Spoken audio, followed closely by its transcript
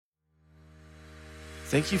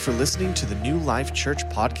Thank you for listening to the New Life Church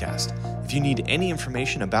podcast. If you need any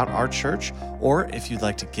information about our church, or if you'd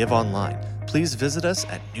like to give online, please visit us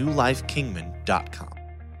at newlifekingman.com.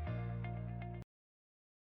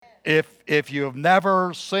 If you have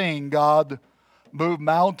never seen God move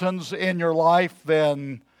mountains in your life,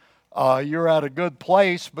 then you're at a good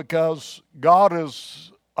place, because God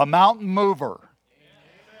is a mountain mover.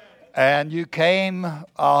 And you came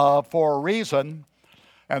for a reason,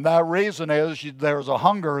 and that reason is there's a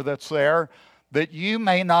hunger that's there that you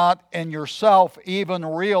may not in yourself even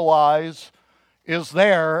realize is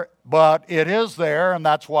there, but it is there, and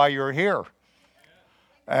that's why you're here.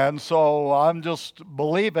 And so I'm just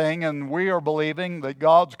believing, and we are believing, that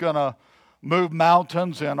God's going to move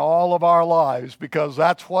mountains in all of our lives, because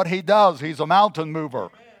that's what He does. He's a mountain mover.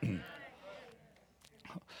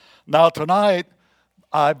 Now tonight,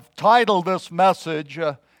 I've titled this message,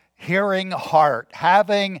 Hearing Heart,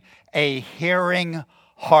 having a hearing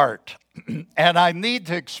heart. And I need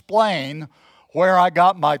to explain where I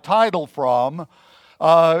got my title from.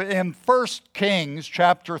 In 1 Kings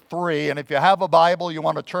chapter 3, and if you have a Bible, you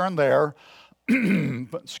want to turn there, 1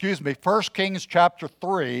 Kings chapter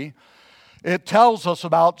 3, it tells us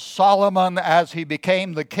about Solomon as he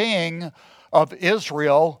became the king of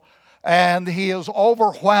Israel, and he is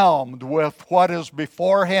overwhelmed with what is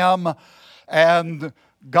before him, and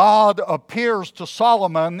God appears to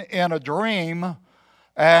Solomon in a dream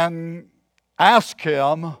and asks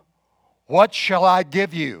him, "What shall I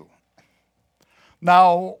give you?"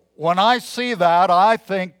 Now, when I see that, I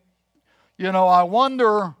think, I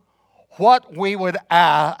wonder what we would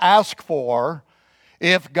ask for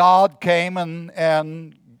if God came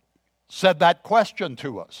and said that question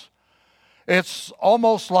to us. It's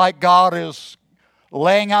almost like God is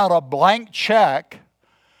laying out a blank check,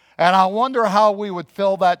 and I wonder how we would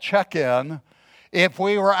fill that check in if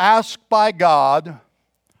we were asked by God,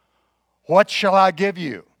 "What shall I give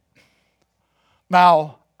you?"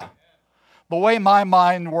 Now, the way my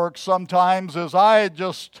mind works sometimes is I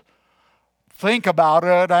just think about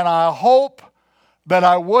it, and I hope that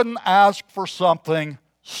I wouldn't ask for something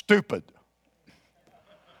stupid.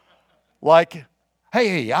 Like,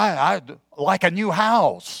 hey, I'd like a new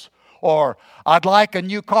house, or I'd like a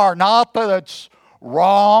new car. Not that it's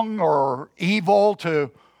wrong or evil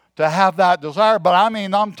to have that desire, but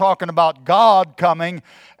I'm talking about God coming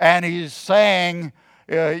and He's saying,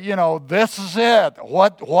 this is it.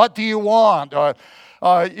 What do you want? Or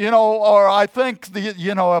I think,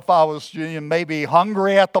 if I was maybe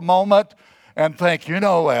hungry at the moment and think, an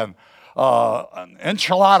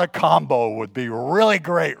enchilada combo would be really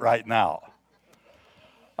great right now.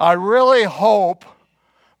 I really hope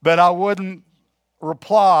that I wouldn't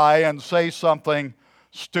reply and say something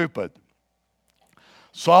stupid.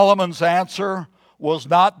 Solomon's answer was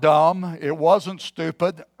not dumb. It wasn't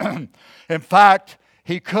stupid. In fact,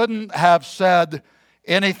 he couldn't have said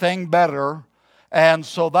anything better. And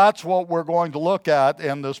so that's what we're going to look at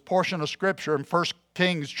in this portion of Scripture in 1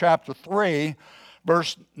 Kings chapter 3,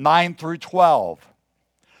 verse 9 through 12.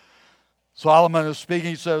 Solomon is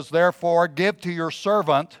speaking. He says, "Therefore give to your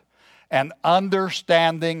servant an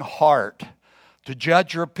understanding heart to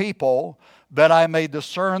judge your people, that I may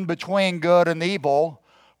discern between good and evil.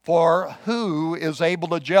 For who is able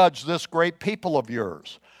to judge this great people of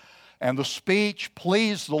yours?" And the speech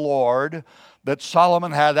pleased the Lord that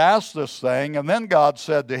Solomon had asked this thing. And then God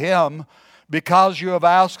said to him, "Because you have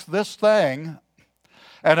asked this thing,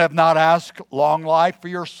 and have not asked long life for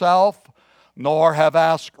yourself, nor have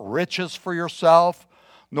asked riches for yourself,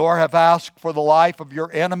 nor have asked for the life of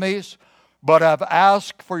your enemies, but have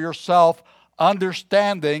asked for yourself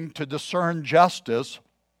understanding to discern justice,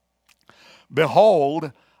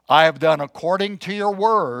 behold, I have done according to your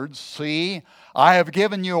words. See, I have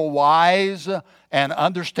given you a wise and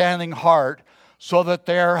understanding heart, so that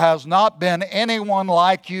there has not been anyone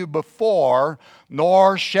like you before,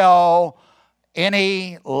 nor shall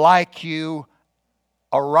any like you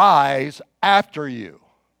arise after you."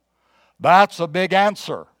 That's a big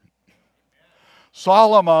answer.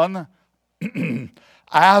 Solomon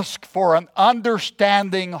asked for an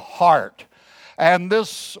understanding heart. And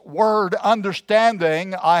this word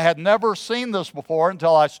understanding, I had never seen this before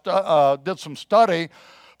until I did some study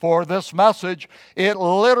for this message. It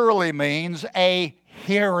literally means a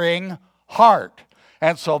hearing heart.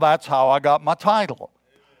 And so that's how I got my title,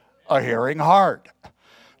 A Hearing Heart.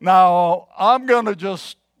 Now, I'm going to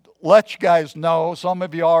just let you guys know, some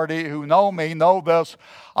of you already who know me know this,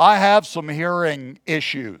 I have some hearing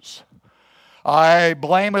issues. I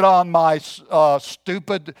blame it on my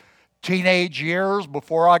stupid teenage years.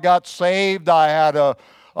 Before I got saved, I had a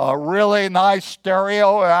a really nice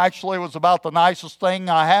stereo. It actually was about the nicest thing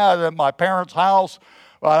I had at my parents' house.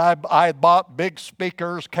 But I had bought big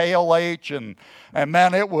speakers, KLH, and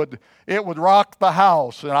man, it would rock the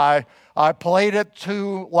house. And I played it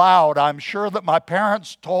too loud. I'm sure that my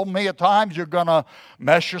parents told me at times, you're going to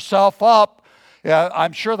mess yourself up. Yeah,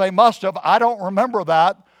 I'm sure they must have. I don't remember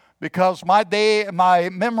that because my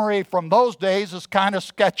memory from those days is kind of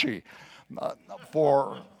sketchy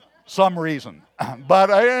for some reason.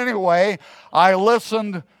 But anyway, I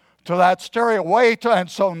listened to that stereo and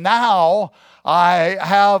so now I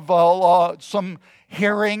have some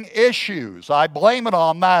hearing issues. I blame it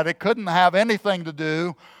on that. It couldn't have anything to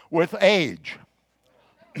do with age.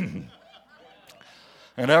 And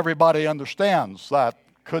everybody understands that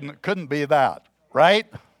couldn't be that, right?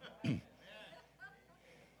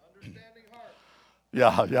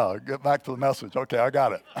 Yeah, get back to the message. Okay, I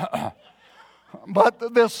got it.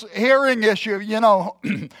 But this hearing issue,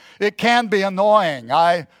 it can be annoying.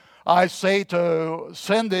 I say to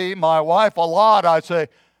Cindy, my wife, a lot, I say,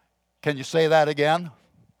 can you say that again?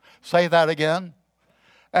 Say that again.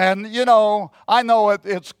 And, I know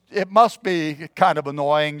it must be kind of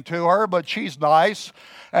annoying to her, but she's nice,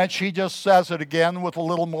 and she just says it again with a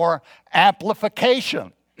little more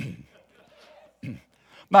amplification.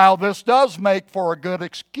 Now, this does make for a good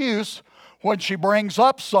excuse when she brings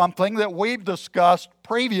up something that we've discussed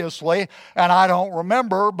previously, and I don't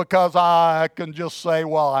remember because I can just say,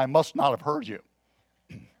 well, I must not have heard you.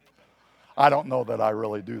 I don't know that I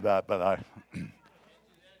really do that, but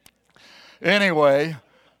Anyway,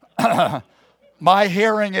 my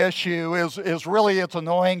hearing issue is really, it's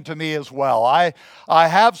annoying to me as well. I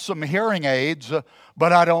have some hearing aids,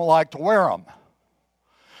 but I don't like to wear them.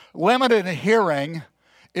 Limited hearing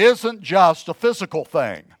isn't just a physical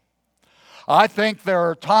thing. I think there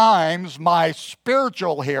are times my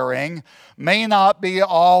spiritual hearing may not be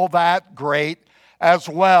all that great as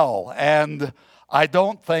well, and I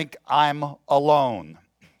don't think I'm alone.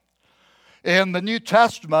 In the New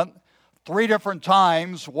Testament, 3 different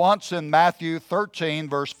times, once in Matthew 13,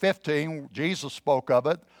 verse 15, Jesus spoke of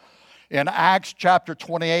it. In Acts chapter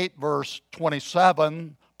 28, verse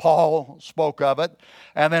 27, Paul spoke of it.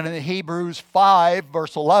 And then in Hebrews 5,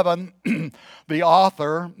 verse 11, the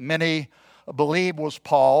author, many believe was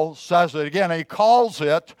Paul, says it again. He calls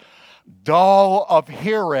it dull of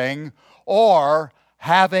hearing or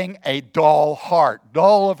having a dull heart.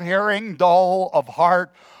 Dull of hearing, dull of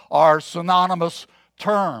heart are synonymous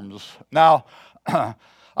terms. Now,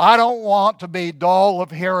 I don't want to be dull of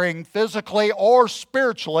hearing physically or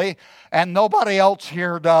spiritually, and nobody else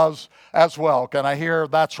here does as well. Can I hear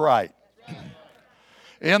that's right?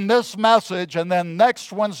 In this message, and then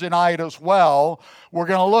next Wednesday night as well, we're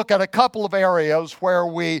going to look at a couple of areas where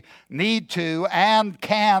we need to and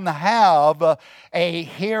can have a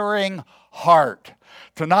hearing heart.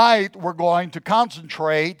 Tonight, we're going to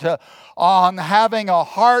concentrate on having a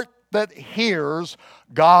heart that hears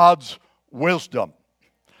God's wisdom.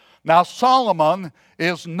 Now, Solomon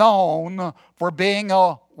is known for being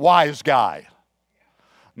a wise guy.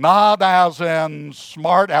 Not as in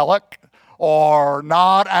smart aleck, or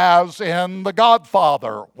not as in The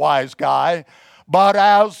Godfather, wise guy, but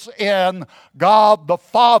as in God the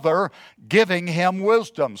Father giving him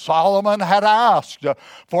wisdom. Solomon had asked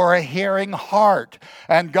for a hearing heart,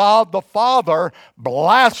 and God the Father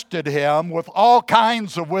blasted him with all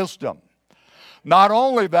kinds of wisdom. Not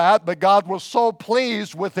only that, but God was so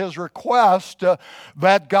pleased with his request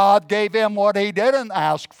that God gave him what he didn't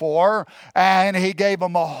ask for, and he gave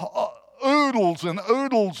him oodles and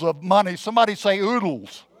oodles of money. Somebody say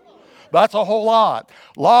oodles. That's a whole lot.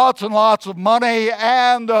 Lots and lots of money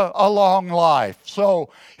and a long life. So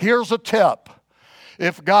here's a tip.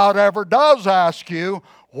 If God ever does ask you,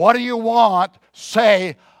 what do you want?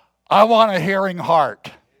 Say, I want a hearing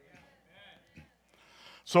heart.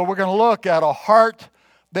 So we're going to look at a heart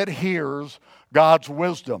that hears God's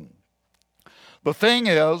wisdom. The thing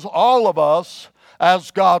is, all of us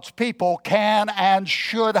as God's people can and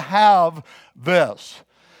should have this.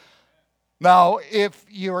 Now, if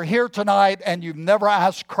you're here tonight and you've never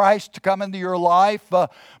asked Christ to come into your life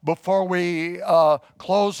before we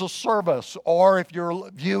close the service, or if you're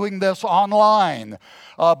viewing this online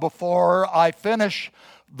before I finish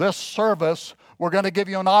this service, we're going to give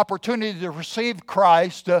you an opportunity to receive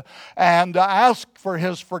Christ and ask for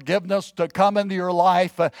His forgiveness to come into your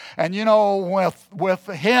life. And with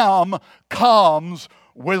Him comes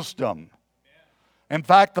wisdom. In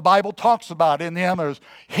fact, the Bible talks about in Him there's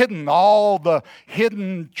hidden all the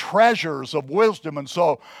hidden treasures of wisdom. And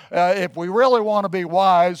so if we really want to be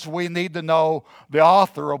wise, we need to know the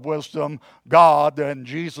author of wisdom, God and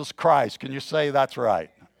Jesus Christ. Can you say that's right?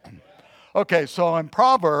 Okay, so in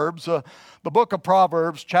Proverbs, the book of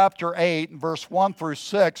Proverbs, chapter 8, verse 1 through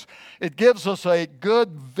 6, it gives us a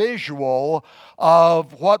good visual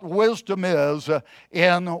of what wisdom is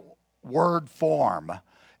in word form.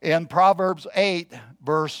 In Proverbs 8,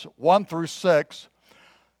 verse 1 through 6,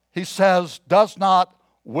 he says, "Does not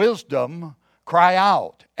wisdom cry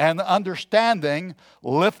out, and understanding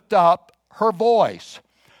lift up her voice?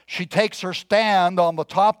 She takes her stand on the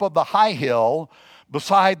top of the high hill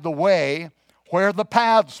beside the way where the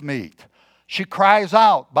paths meet. She cries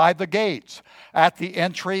out by the gates at the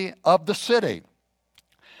entry of the city,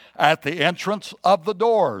 at the entrance of the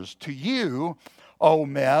doors. To you, O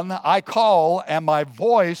men, I call, and my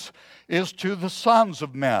voice is to the sons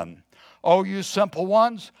of men. O you simple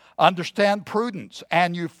ones, understand prudence,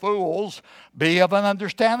 and you fools, be of an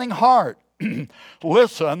understanding heart.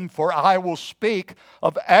 Listen, for I will speak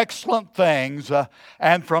of excellent things,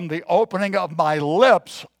 and from the opening of my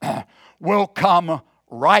lips will come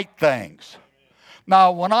right things."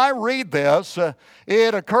 Now, when I read this,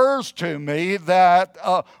 it occurs to me that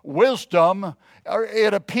wisdom,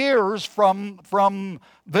 it appears from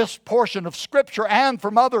this portion of Scripture and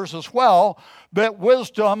from others as well, that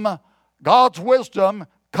wisdom, God's wisdom,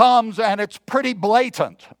 comes and it's pretty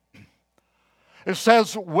blatant. It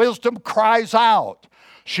says wisdom cries out.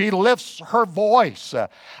 She lifts her voice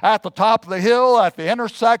at the top of the hill, at the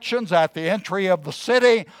intersections, at the entry of the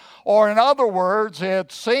city. Or in other words,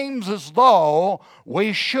 it seems as though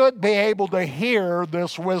we should be able to hear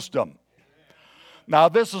this wisdom. Now,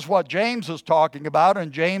 this is what James is talking about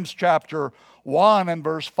in James chapter 1 and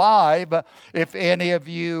verse 5. If any of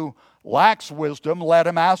you lacks wisdom, let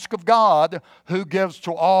him ask of God, who gives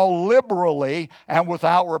to all liberally and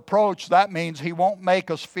without reproach. That means he won't make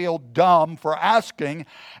us feel dumb for asking,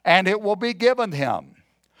 and it will be given him.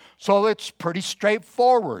 So it's pretty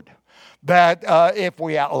straightforward that if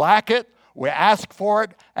we lack it, we ask for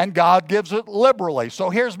it, and God gives it liberally. So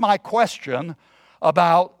here's my question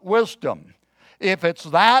about wisdom. If it's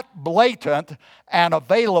that blatant and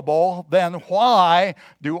available, then why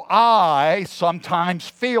do I sometimes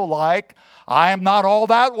feel like I am not all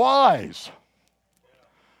that wise?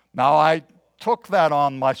 Now, I took that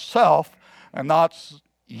on myself and not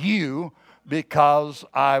you because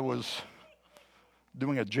I was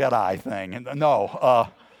doing a Jedi thing. No,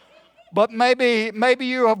 but maybe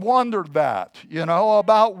you have wondered that,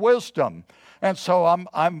 about wisdom. And so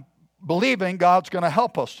I'm believing God's going to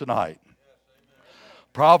help us tonight.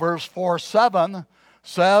 Proverbs 4:7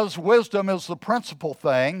 says, "Wisdom is the principal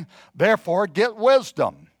thing, therefore get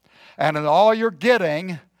wisdom. And in all you're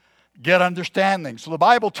getting, get understanding." So the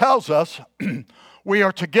Bible tells us we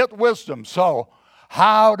are to get wisdom. So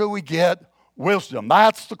how do we get wisdom?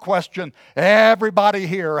 That's the question everybody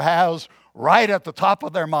here has right at the top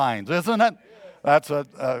of their minds, isn't it? That's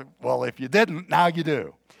well, if you didn't, now you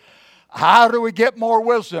do. How do we get more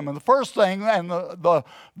wisdom? And the first thing, and the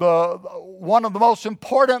one of the most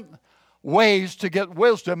important ways to get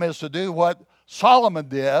wisdom is to do what Solomon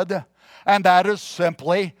did, and that is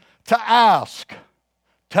simply to ask.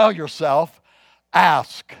 Tell yourself,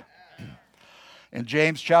 ask. In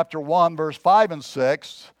James chapter 1, verse 5 and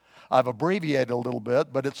 6, I've abbreviated a little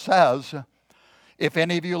bit, but it says, "If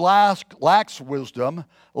any of you lacks wisdom,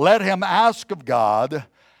 let him ask of God,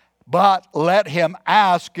 but let him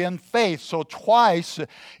ask in faith." So twice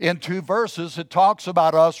in 2 verses, it talks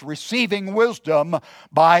about us receiving wisdom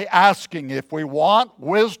by asking. If we want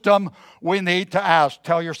wisdom, we need to ask.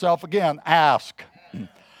 Tell yourself again, ask.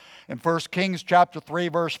 In 1 Kings chapter 3,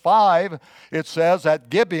 verse 5, it says, "At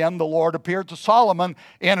Gibeon the Lord appeared to Solomon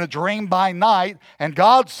in a dream by night, and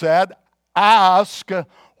God said, 'Ask,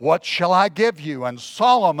 what shall I give you?'" And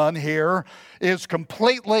Solomon here is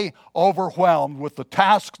completely overwhelmed with the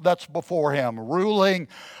task that's before him, ruling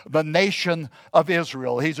the nation of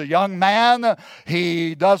Israel. He's a young man.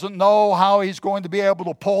 He doesn't know how he's going to be able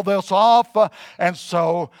to pull this off. And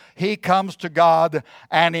so he comes to God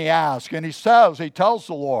and he asks. And he tells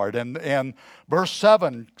the Lord in verse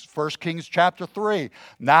 7, 1 Kings chapter 3,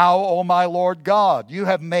 "Now, O my Lord God, you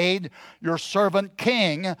have made your servant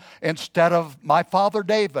king instead of my father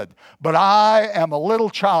David. But I am a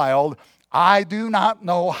little child. I do not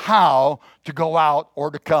know how to go out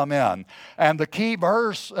or to come in." And the key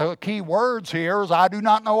words here is, I do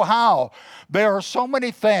not know how. There are so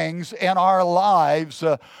many things in our lives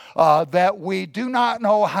that we do not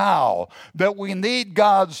know how, that we need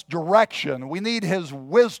God's direction. We need His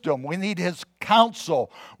wisdom. We need His counsel.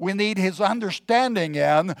 We need His understanding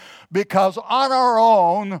in, because on our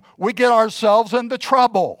own, we get ourselves into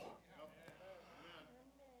trouble.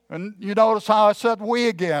 And you notice how I said we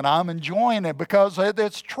again. I'm enjoying it because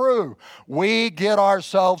it's true. We get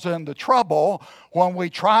ourselves into trouble when we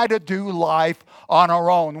try to do life on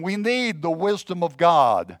our own. We need the wisdom of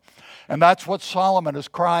God. And that's what Solomon is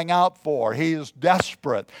crying out for. He is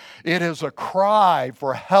desperate. It is a cry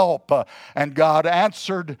for help. And God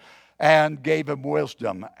answered and gave him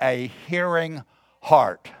wisdom, a hearing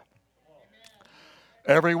heart.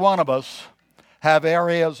 Every one of us have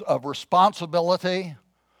areas of responsibility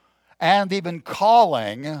and even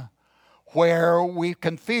calling where we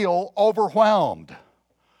can feel overwhelmed.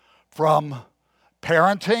 From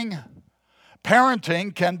parenting.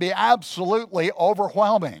 Parenting can be absolutely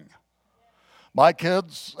overwhelming. My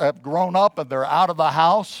kids have grown up and they're out of the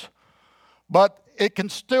house, but it can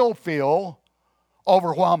still feel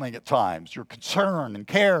overwhelming at times. Your concern and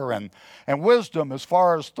care and wisdom as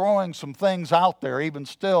far as throwing some things out there, even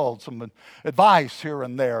still, some advice here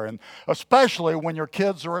and there. And especially when your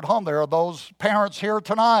kids are at home. There are those parents here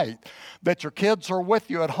tonight that your kids are with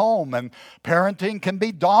you at home, and parenting can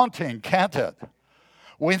be daunting, can't it?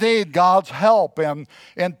 We need God's help in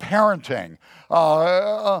parenting,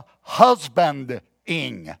 husbanding.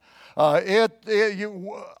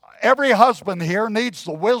 Every husband here needs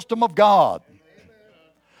the wisdom of God.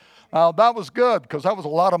 Now, that was good because that was a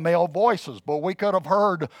lot of male voices, but we could have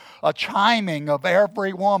heard a chiming of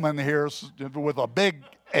every woman here with a big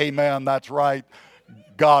amen, that's right.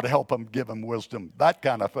 God help him, give him wisdom, that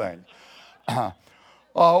kind of thing.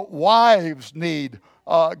 Wives need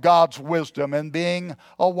God's wisdom in being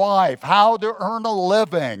a wife, how to earn a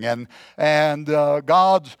living, and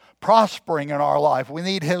God's prospering in our life. We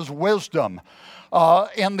need his wisdom.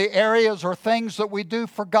 In the areas or things that we do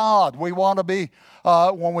for God. We want to be,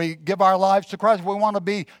 when we give our lives to Christ, we want to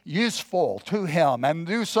be useful to him and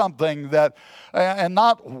do something that, and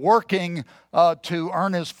not working to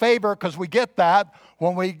earn his favor, because we get that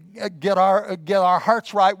when we get our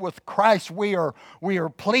hearts right with Christ. We are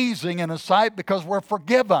pleasing in his sight because we're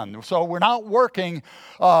forgiven. So we're not working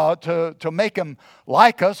to make him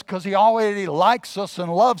like us, because he already likes us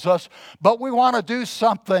and loves us. But we want to do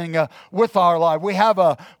something with our life. We have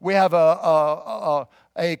a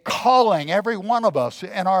calling, every one of us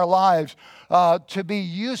in our lives, to be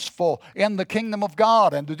useful in the kingdom of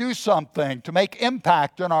God and to do something, to make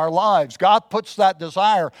impact in our lives. God puts that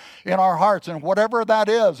desire in our hearts, and whatever that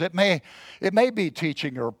is, it may be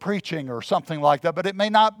teaching or preaching or something like that, but it may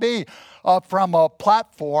not be from a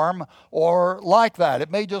platform or like that. It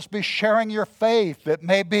may just be sharing your faith. It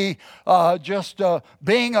may be just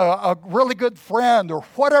being a really good friend, or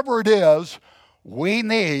whatever it is. We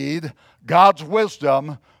need God's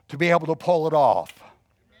wisdom to be able to pull it off.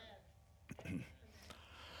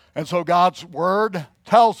 And so God's word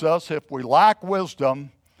tells us, if we lack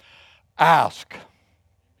wisdom, ask.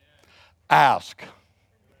 Ask.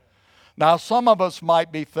 Now, some of us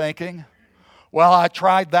might be thinking, well, I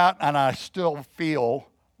tried that and I still feel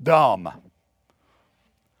dumb.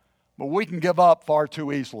 But we can give up far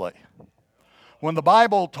too easily. When the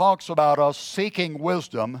Bible talks about us seeking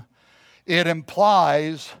wisdom, it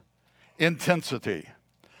implies intensity.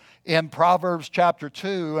 In Proverbs chapter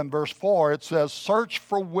 2 and verse 4, it says, search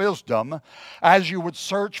for wisdom as you would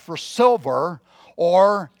search for silver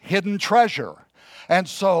or hidden treasure. And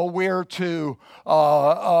so we're to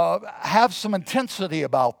have some intensity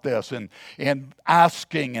about this in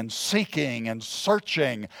asking and seeking and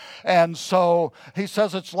searching. And so he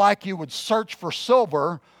says it's like you would search for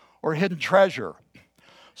silver or hidden treasure.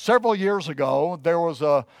 Several years ago, there was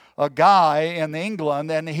a guy in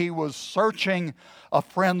England, and he was searching a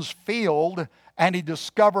friend's field, and he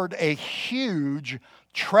discovered a huge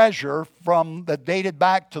treasure that dated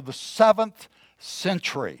back to the 7th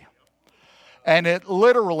century. And it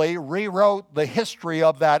literally rewrote the history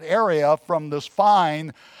of that area from this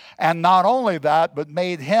find, and not only that, but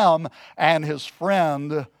made him and his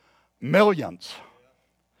friend millions.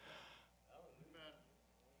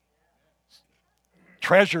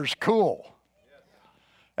 Treasure's cool.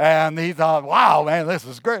 And he thought, wow, man, this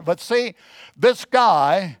is great. But see, this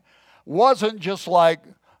guy wasn't just like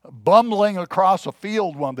bumbling across a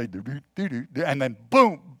field one day, and then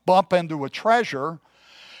boom, bump into a treasure.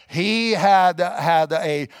 He had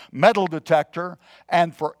a metal detector,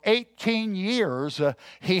 and for 18 years,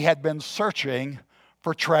 he had been searching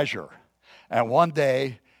for treasure. And one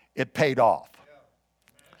day, it paid off.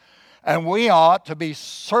 And we ought to be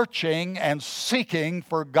searching and seeking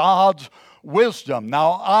for God's wisdom.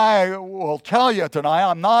 Now, I will tell you tonight,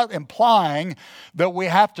 I'm not implying that we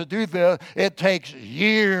have to do this. It takes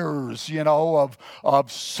years,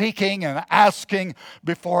 of seeking and asking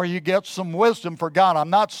before you get some wisdom for God. I'm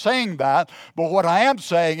not saying that, but what I am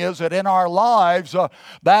saying is that in our lives,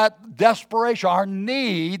 that desperation, our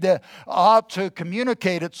need ought to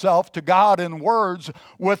communicate itself to God in words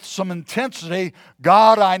with some intensity.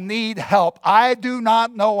 God, I need help. I do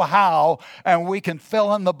not know how, and we can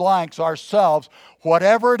fill in the blanks ourselves.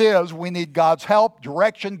 Whatever it is, we need God's help,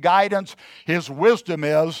 direction, guidance. His wisdom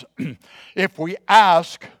is, if we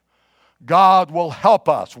ask, God will help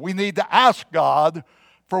us. We need to ask God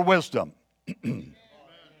for wisdom.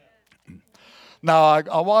 Now,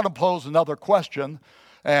 I want to pose another question,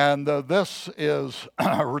 and this is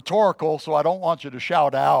rhetorical, so I don't want you to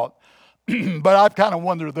shout out. But I've kind of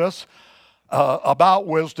wondered this about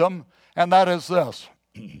wisdom, and that is this.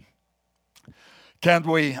 Can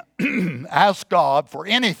we ask God for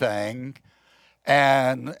anything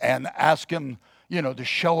and ask Him, to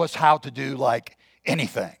show us how to do like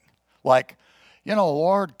anything? Like,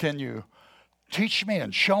 Lord, can you teach me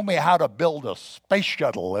and show me how to build a space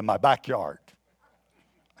shuttle in my backyard?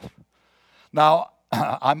 Now,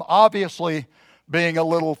 I'm obviously being a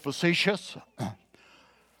little facetious,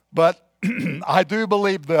 but I do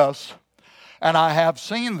believe this, and I have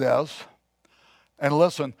seen this. And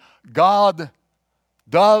listen, God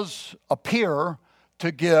does appear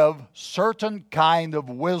to give certain kind of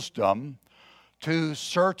wisdom to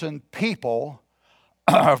certain people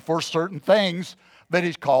for certain things that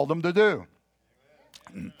He's called them to do.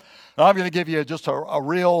 And I'm going to give you just a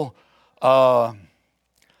real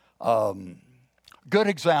good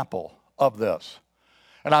example of this.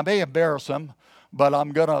 And I may embarrass him, but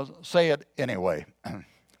I'm going to say it anyway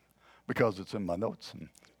because it's in my notes and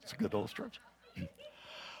it's a good illustration.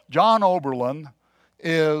 John Oberlin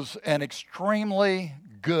is an extremely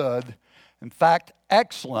good, in fact,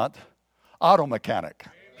 excellent auto mechanic.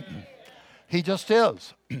 He just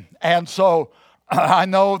is. And so I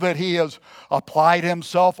know that he has applied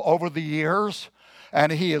himself over the years,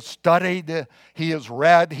 and he has studied, he has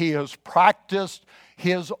read, he has practiced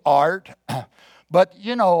his art. But,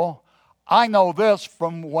 I know this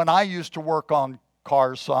from when I used to work on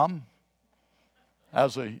cars some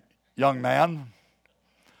as a young man,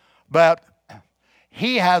 that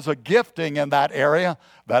he has a gifting in that area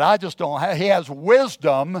that I just don't have. He has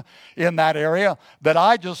wisdom in that area that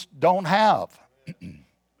I just don't have.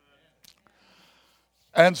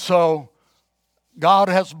 And so God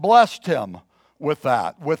has blessed him with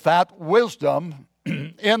that wisdom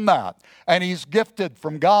in that. And he's gifted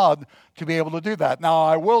from God to be able to do that. Now,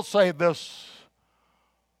 I will say this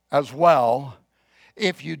as well.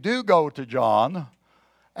 If you do go to John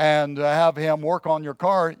and have him work on your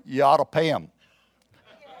car, you ought to pay him.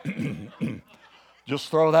 Just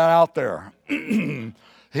throw that out there.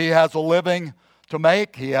 He has a living to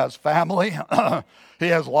make. He has family. He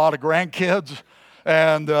has a lot of grandkids.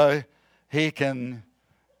 And he can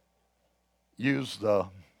use the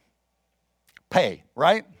pay,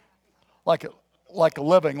 right? Like a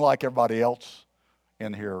living like everybody else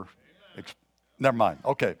in here. Never mind.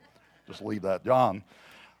 Okay. Just leave that. John,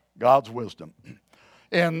 God's wisdom.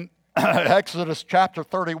 In Exodus chapter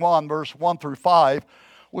 31, verse 1 through 5,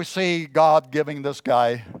 we see God giving this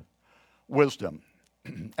guy wisdom.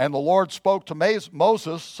 And the Lord spoke to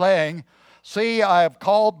Moses, saying, "See, I have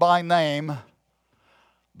called by name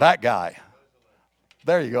that guy."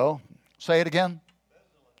 There you go. Say it again.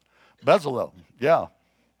 Bezalel. Yeah.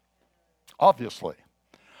 Obviously.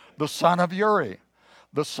 The son of Uri,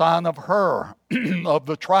 the son of Hur, of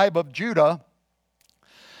the tribe of Judah.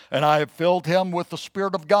 And I have filled him with the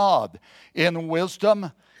Spirit of God, in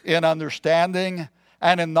wisdom, in understanding,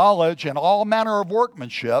 and in knowledge, in all manner of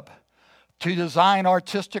workmanship, to design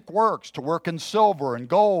artistic works, to work in silver and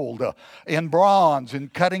gold, in bronze, in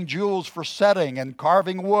cutting jewels for setting, and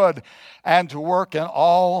carving wood, and to work in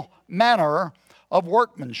all manner of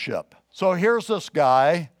workmanship. So here's this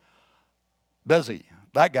guy, busy,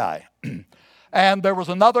 that guy. And there was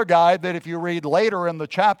another guy that if you read later in the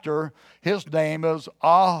chapter, his name is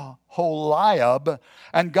Aholiab,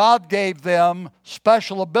 and God gave them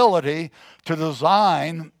special ability to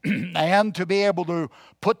design and to be able to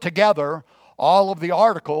put together all of the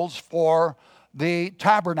articles for the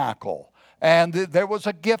tabernacle. And there was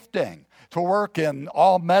a gifting to work in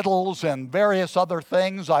all metals and various other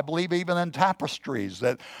things, I believe even in tapestries,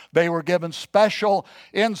 that they were given special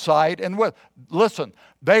insight. And listen,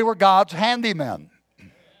 they were God's handymen.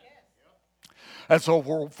 And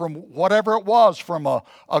so from whatever it was, from a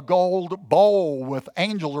gold bowl with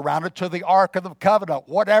angels around it to the Ark of the Covenant,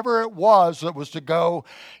 whatever it was that was to go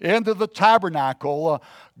into the tabernacle,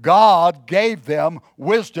 God gave them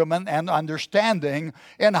wisdom and understanding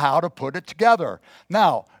in how to put it together.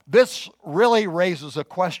 Now, this really raises a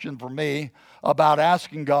question for me about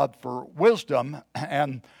asking God for wisdom,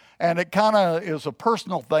 and it kind of is a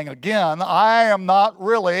personal thing. Again, I am not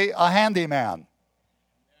really a handyman.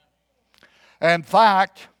 In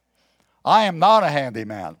fact, I am not a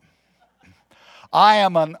handyman. I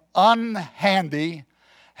am an unhandy,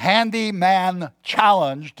 handyman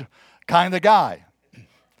challenged kind of guy.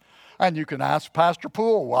 And you can ask Pastor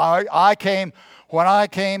Poole. When I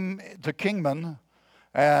came to Kingman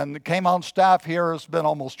and came on staff here, it's been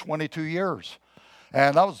almost 22 years.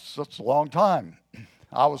 And that's a long time.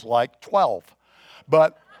 I was like 12.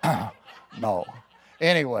 But no.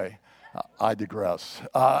 Anyway, I digress.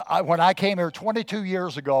 When I came here 22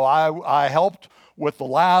 years ago, I helped with the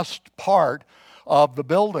last part of the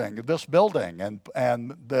building, this building,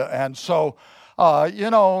 and so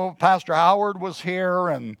Pastor Howard was here,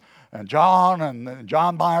 and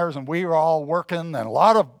John Myers, and we were all working, and a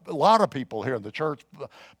lot of people here in the church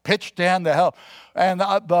pitched in to help, and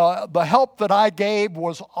the help that I gave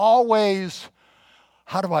was always,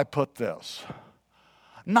 how do I put this,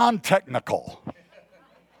 non-technical.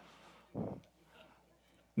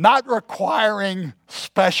 Not requiring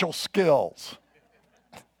special skills.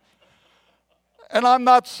 And I'm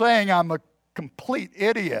not saying I'm a complete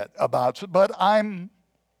idiot about it, but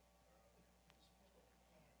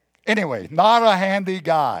anyway, not a handy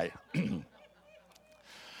guy. And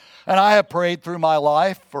I have prayed through my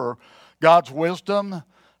life for God's wisdom,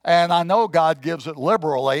 and I know God gives it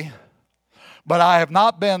liberally, but I have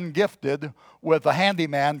not been gifted with a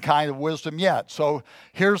handyman kind of wisdom yet. So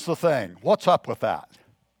here's the thing. What's up with that?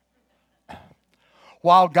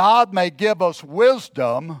 While God may give us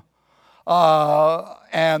wisdom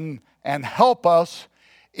and help us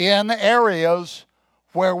in areas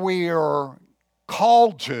where we are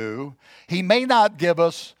called to, He may not give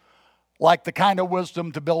us like the kind of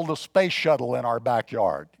wisdom to build a space shuttle in our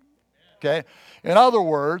backyard. Okay? In other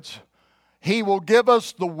words, He will give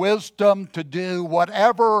us the wisdom to do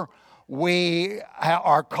whatever we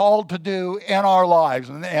are called to do in our lives.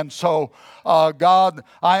 And so God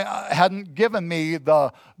hadn't given me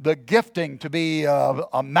the gifting to be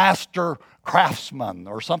a master craftsman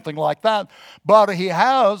or something like that, but He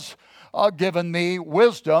has given me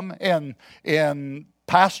wisdom in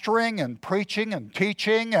pastoring and preaching and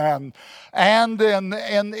teaching and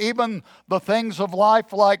in even the things of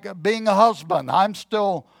life like being a husband. I'm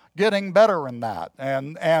still getting better in that,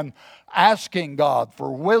 and asking God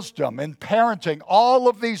for wisdom in parenting, all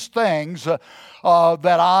of these things that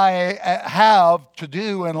I have to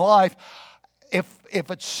do in life. If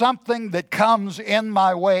it's something that comes in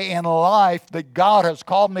my way in life that God has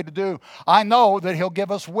called me to do, I know that He'll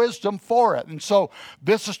give us wisdom for it. And so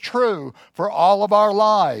this is true for all of our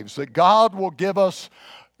lives, that God will give us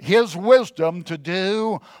His wisdom to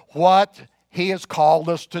do what He has called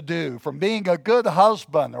us to do. From being a good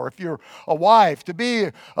husband, or if you're a wife, to be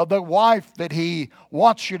the wife that He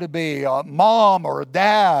wants you to be, a mom or a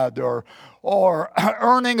dad, or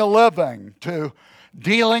earning a living, to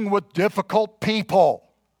dealing with difficult people.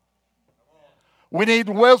 We need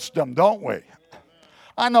wisdom, don't we?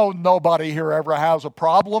 I know nobody here ever has a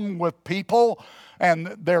problem with people,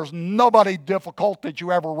 and there's nobody difficult that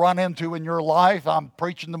you ever run into in your life. I'm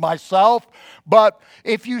preaching to myself. But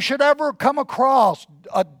if you should ever come across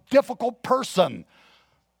a difficult person,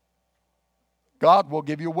 God will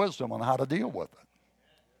give you wisdom on how to deal with it.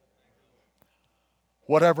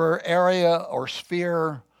 Whatever area or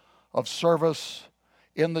sphere of service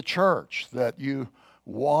in the church that you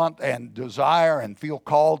want and desire and feel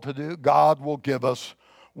called to do, God will give us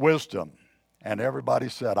wisdom. And everybody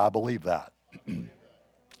said, I believe that.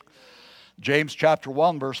 James chapter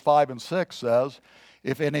 1, verse 5 and 6 says,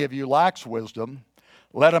 if any of you lacks wisdom,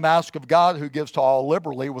 let him ask of God, who gives to all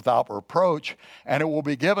liberally without reproach, and it will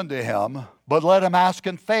be given to him. But let him ask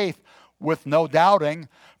in faith with no doubting,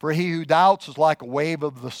 for he who doubts is like a wave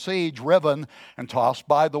of the sea driven and tossed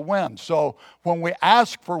by the wind. So when we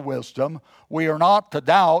ask for wisdom, we are not to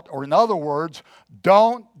doubt, or in other words,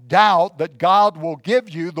 don't doubt that God will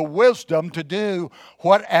give you the wisdom to do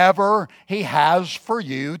whatever He has for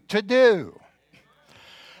you to do.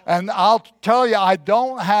 And I'll tell you, I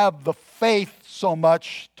don't have the faith so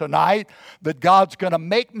much tonight that God's going to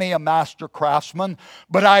make me a master craftsman,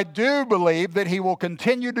 but I do believe that He will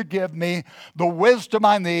continue to give me the wisdom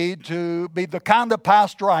I need to be the kind of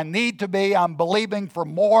pastor I need to be. I'm believing for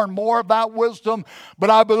more and more of that wisdom, but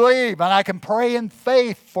I believe, and I can pray in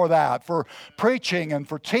faith for that, for preaching and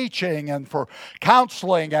for teaching and for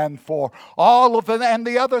counseling and for all of it and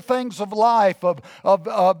the other things of life,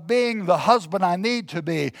 of being the husband I need to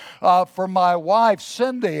be, for my wife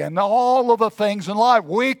Cindy, and all of the things in life.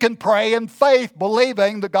 We can pray in faith,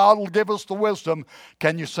 believing that God will give us the wisdom.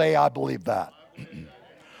 Can you say, I believe that?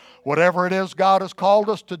 Whatever it is God has called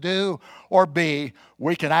us to do or be,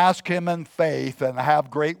 we can ask Him in faith and have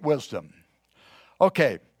great wisdom.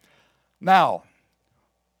 Okay, now,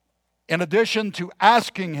 in addition to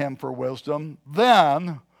asking Him for wisdom,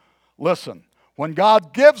 then, listen, when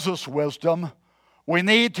God gives us wisdom, we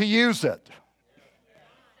need to use it.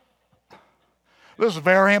 This is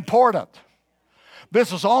very important.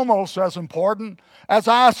 This is almost as important as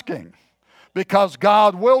asking, because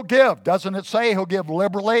God will give. Doesn't it say He'll give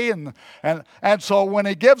liberally? And so when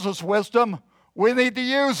He gives us wisdom, we need to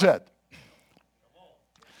use it.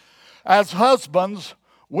 As husbands,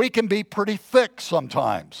 we can be pretty thick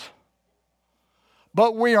sometimes.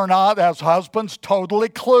 But we are not, as husbands, totally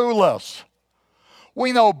clueless.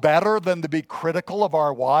 We know better than to be critical of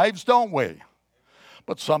our wives, don't we?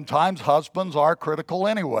 But sometimes husbands are critical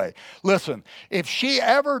anyway. Listen, if she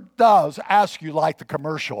ever does ask you, like the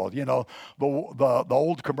commercial, you know, the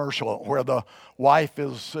old commercial where the wife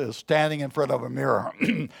is standing in front of a mirror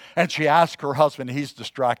and she asks her husband, he's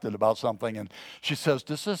distracted about something, and she says,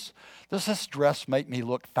 does this dress make me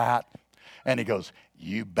look fat? And he goes,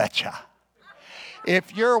 you betcha.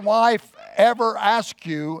 If your wife ever asks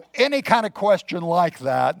you any kind of question like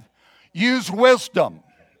that, use wisdom.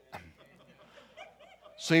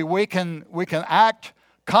 See, we can act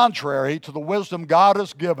contrary to the wisdom God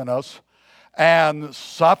has given us and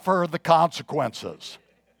suffer the consequences,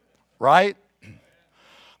 right?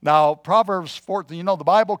 Now, Proverbs 14, you know, the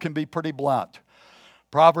Bible can be pretty blunt.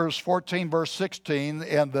 Proverbs 14, verse 16,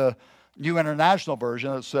 in the New International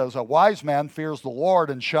Version, it says, a wise man fears the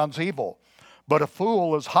Lord and shuns evil, but a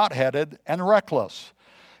fool is hot-headed and reckless.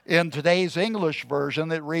 In today's English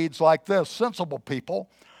version, it reads like this, sensible people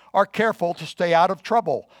are careful to stay out of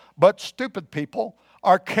trouble, but stupid people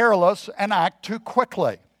are careless and act too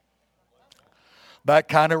quickly. That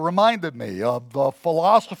kind of reminded me of the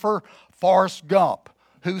philosopher Forrest Gump,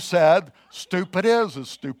 who said, stupid is as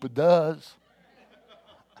stupid does.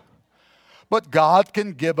 But God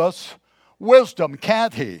can give us wisdom,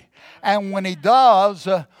 can't He? And when He does,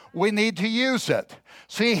 we need to use it.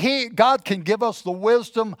 See, God can give us the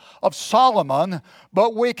wisdom of Solomon,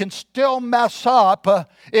 but we can still mess up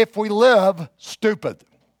if we live stupid.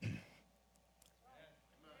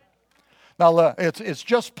 Now, it's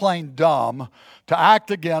just plain dumb to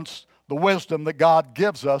act against the wisdom that God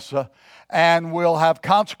gives us, and we'll have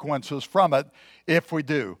consequences from it if we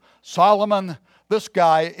do. Solomon, this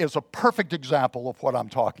guy is a perfect example of what I'm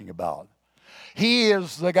talking about. He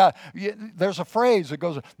is the guy. There's a phrase that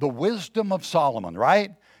goes, the wisdom of Solomon,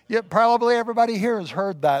 right? Yeah, probably everybody here has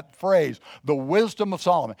heard that phrase, the wisdom of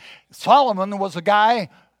Solomon. Solomon was a guy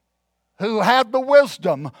who had the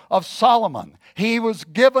wisdom of Solomon. He was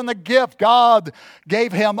given a gift. God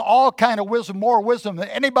gave him all kind of wisdom, more wisdom than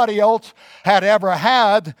anybody else had ever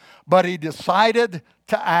had, but he decided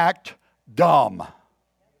to act dumb.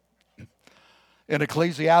 In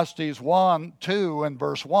Ecclesiastes 2 and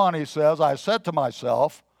verse 1, he says, I said to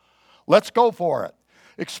myself, let's go for it.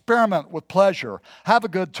 Experiment with pleasure. Have a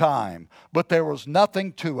good time. But there was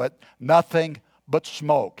nothing to it, nothing but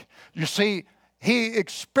smoke. You see, he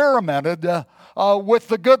experimented with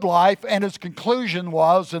the good life, and his conclusion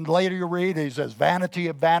was, and later you read, he says, vanity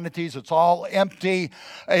of vanities, it's all empty.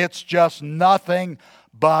 It's just nothing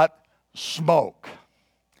but smoke.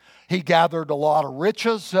 He gathered a lot of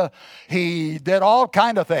riches. He did all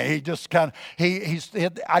kind of things. He just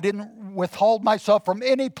I didn't withhold myself from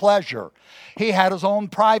any pleasure. He had his own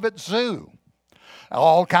private zoo,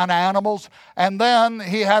 all kind of animals. And then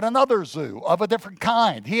he had another zoo of a different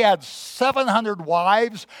kind. He had 700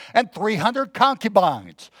 wives and 300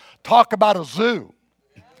 concubines. Talk about a zoo.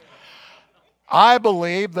 I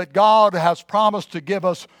believe that God has promised to give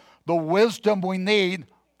us the wisdom we need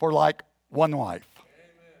for like one wife.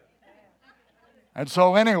 And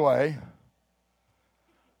so anyway,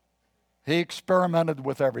 he experimented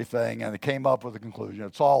with everything and he came up with a conclusion.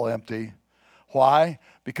 It's all empty. Why?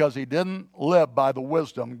 Because he didn't live by the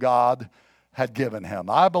wisdom God had given him.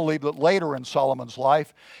 I believe that later in Solomon's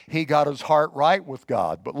life, he got his heart right with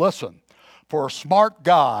God. But listen, for a smart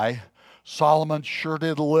guy, Solomon sure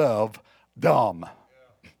did live dumb.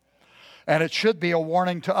 And it should be a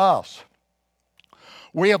warning to us.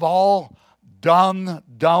 We have all done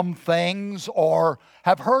dumb things or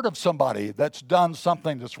have heard of somebody that's done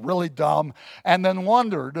something that's really dumb and then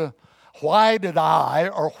wondered, why did I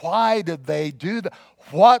or why did they do that?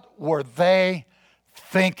 What were they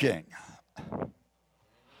thinking?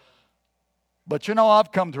 But you know,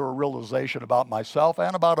 I've come to a realization about myself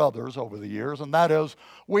and about others over the years, and that is,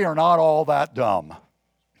 we are not all that dumb.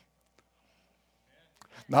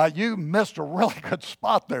 Now, you missed a really good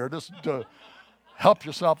spot there just to help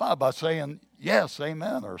yourself out by saying, yes,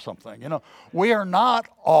 amen, or something. You know, we are not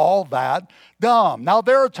all that dumb. Now,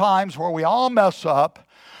 there are times where we all mess up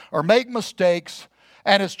or make mistakes,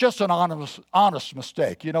 and it's just an honest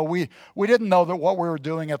mistake. You know, we didn't know that what we were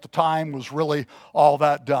doing at the time was really all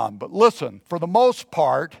that dumb. But listen, for the most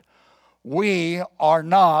part, we are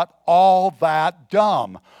not all that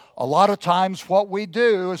dumb. A lot of times what we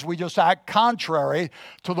do is we just act contrary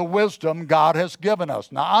to the wisdom God has given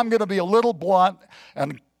us. Now, I'm going to be a little blunt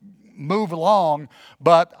and move along,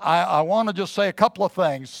 but I want to just say a couple of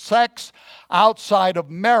things. Sex outside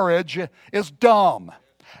of marriage is dumb,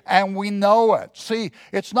 and we know it. See,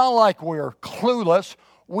 it's not like we're clueless.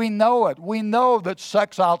 We know it. We know that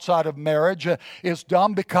sex outside of marriage is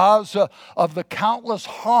dumb because of the countless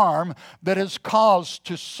harm that is caused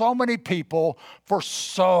to so many people for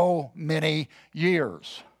so many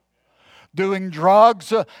years. Doing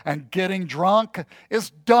drugs and getting drunk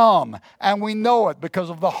is dumb, and we know it because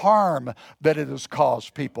of the harm that it has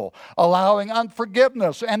caused people. Allowing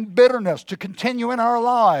unforgiveness and bitterness to continue in our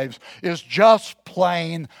lives is just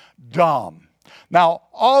plain dumb. Now,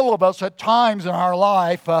 all of us at times in our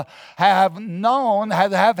life have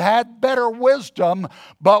had better wisdom,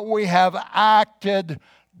 but we have acted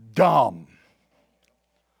dumb.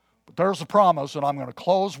 But there's a promise, and I'm going to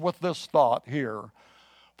close with this thought here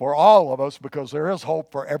for all of us, because there is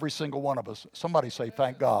hope for every single one of us. Somebody say,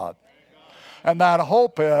 thank God. And that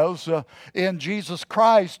hope is in Jesus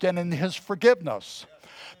Christ and in His forgiveness,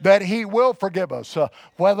 that He will forgive us,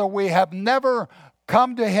 whether we have never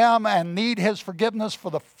come to Him and need His forgiveness for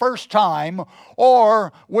the first time,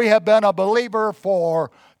 or we have been a believer for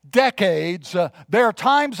decades. There are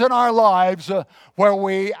times in our lives where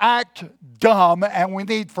we act dumb and we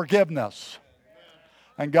need forgiveness.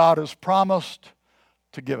 And God has promised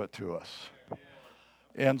to give it to us.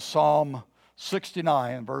 In Psalm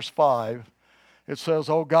 69, verse 5, it says,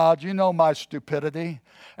 "O God, you know my stupidity,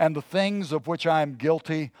 and the things of which I am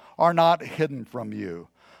guilty are not hidden from you."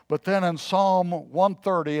 But then in Psalm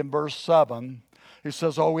 130 and verse 7, he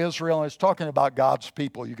says, "O Israel," and he's talking about God's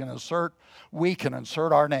people. We can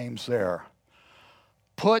insert our names there.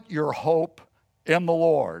 "Put your hope in the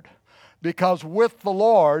Lord, because with the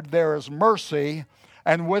Lord there is mercy,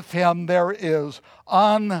 and with Him there is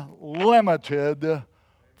unlimited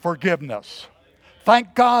forgiveness."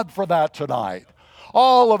 Thank God for that tonight.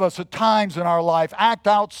 All of us at times in our life act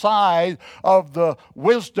outside of the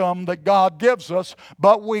wisdom that God gives us,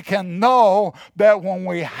 but we can know that when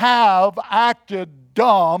we have acted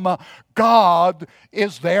dumb, God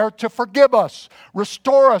is there to forgive us,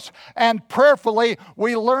 restore us, and prayerfully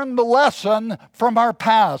we learn the lesson from our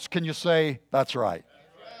past. Can you say, that's right?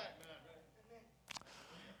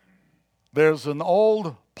 There's an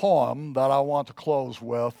old poem that I want to close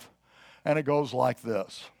with, and it goes like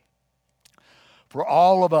this. For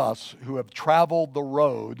all of us who have traveled the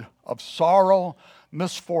road of sorrow,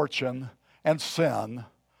 misfortune, and sin,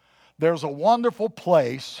 there's a wonderful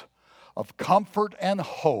place of comfort and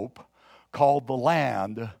hope called the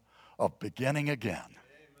land of beginning again.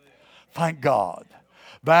 Amen. Thank God.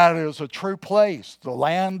 That is a true place, the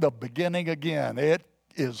land of beginning again. It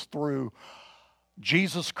is through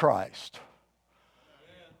Jesus Christ.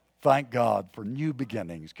 Amen. Thank God for new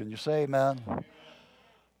beginnings. Can you say amen? Amen?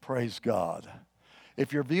 Praise God.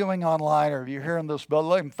 If you're viewing online or if you're hearing this, but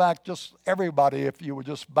in fact, just everybody, if you would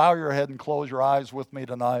just bow your head and close your eyes with me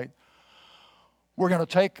tonight. We're going to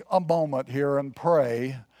take a moment here and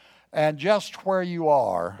pray. And just where you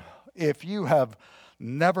are, if you have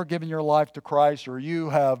never given your life to Christ, or you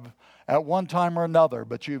have at one time or another,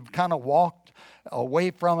 but you've kind of walked away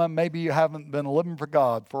from Him, maybe you haven't been living for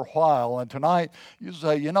God for a while, and tonight you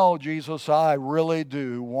say, you know, Jesus, I really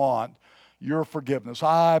do want your forgiveness.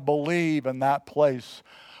 I believe in that place,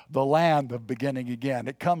 the land of beginning again.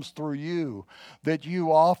 It comes through you that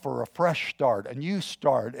you offer a fresh start, and you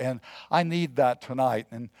start, and I need that tonight.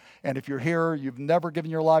 And if you're here, you've never given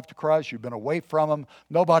your life to Christ, you've been away from Him,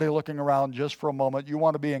 nobody looking around just for a moment, you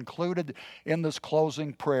want to be included in this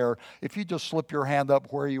closing prayer. If you just slip your hand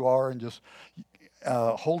up where you are and just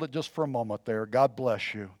hold it just for a moment there. God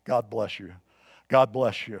bless you. God bless you. God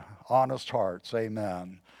bless you. Honest hearts.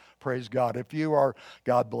 Amen. Praise God. If you are,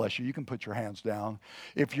 God bless you. You can put your hands down.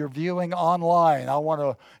 If you're viewing online, I want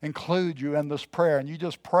to include you in this prayer, and you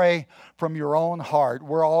just pray from your own heart.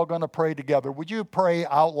 We're all going to pray together. Would you pray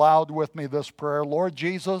out loud with me this prayer? Lord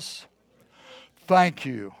Jesus, thank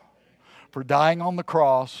you for dying on the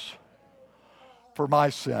cross for my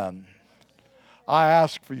sin. I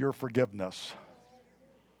ask for your forgiveness.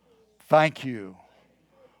 Thank you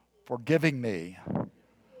for giving me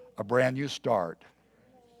a brand new start.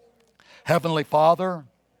 Heavenly Father,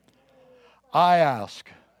 I ask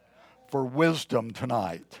for wisdom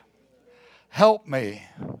tonight. Help me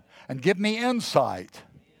and give me insight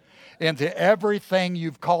into everything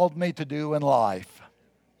you've called me to do in life.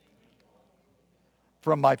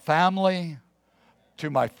 From my family, to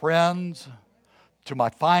my friends, to my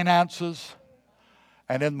finances,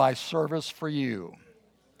 and in my service for you.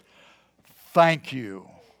 Thank you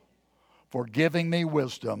for giving me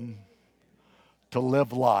wisdom to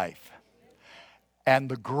live life and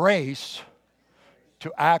the grace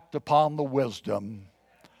to act upon the wisdom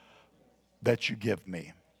that you give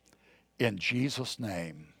me. In Jesus'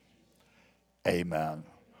 name, amen.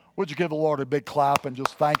 Would you give the Lord a big clap and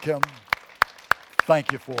just thank Him?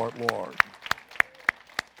 Thank you for it, Lord.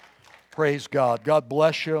 Praise God. God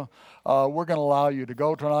bless you. We're going to allow you to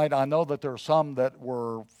go tonight. I know that there are some that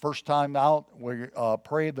were first time out. We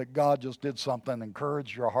pray that God just did something,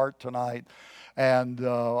 encourage your heart tonight, and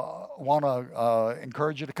want to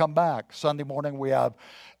encourage you to come back. Sunday morning we have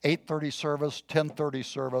 8:30 service, 10:30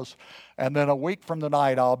 service, and then a week from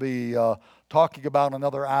tonight I'll be talking about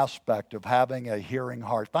another aspect of having a hearing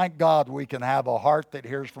heart. Thank God we can have a heart that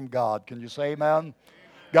hears from God. Can you say amen? Amen.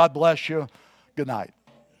 God bless you. Good night.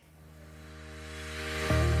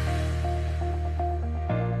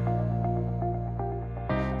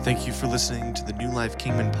 Thank you for listening to the New Life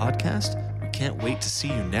Kingman podcast. We can't wait to see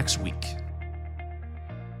you next week.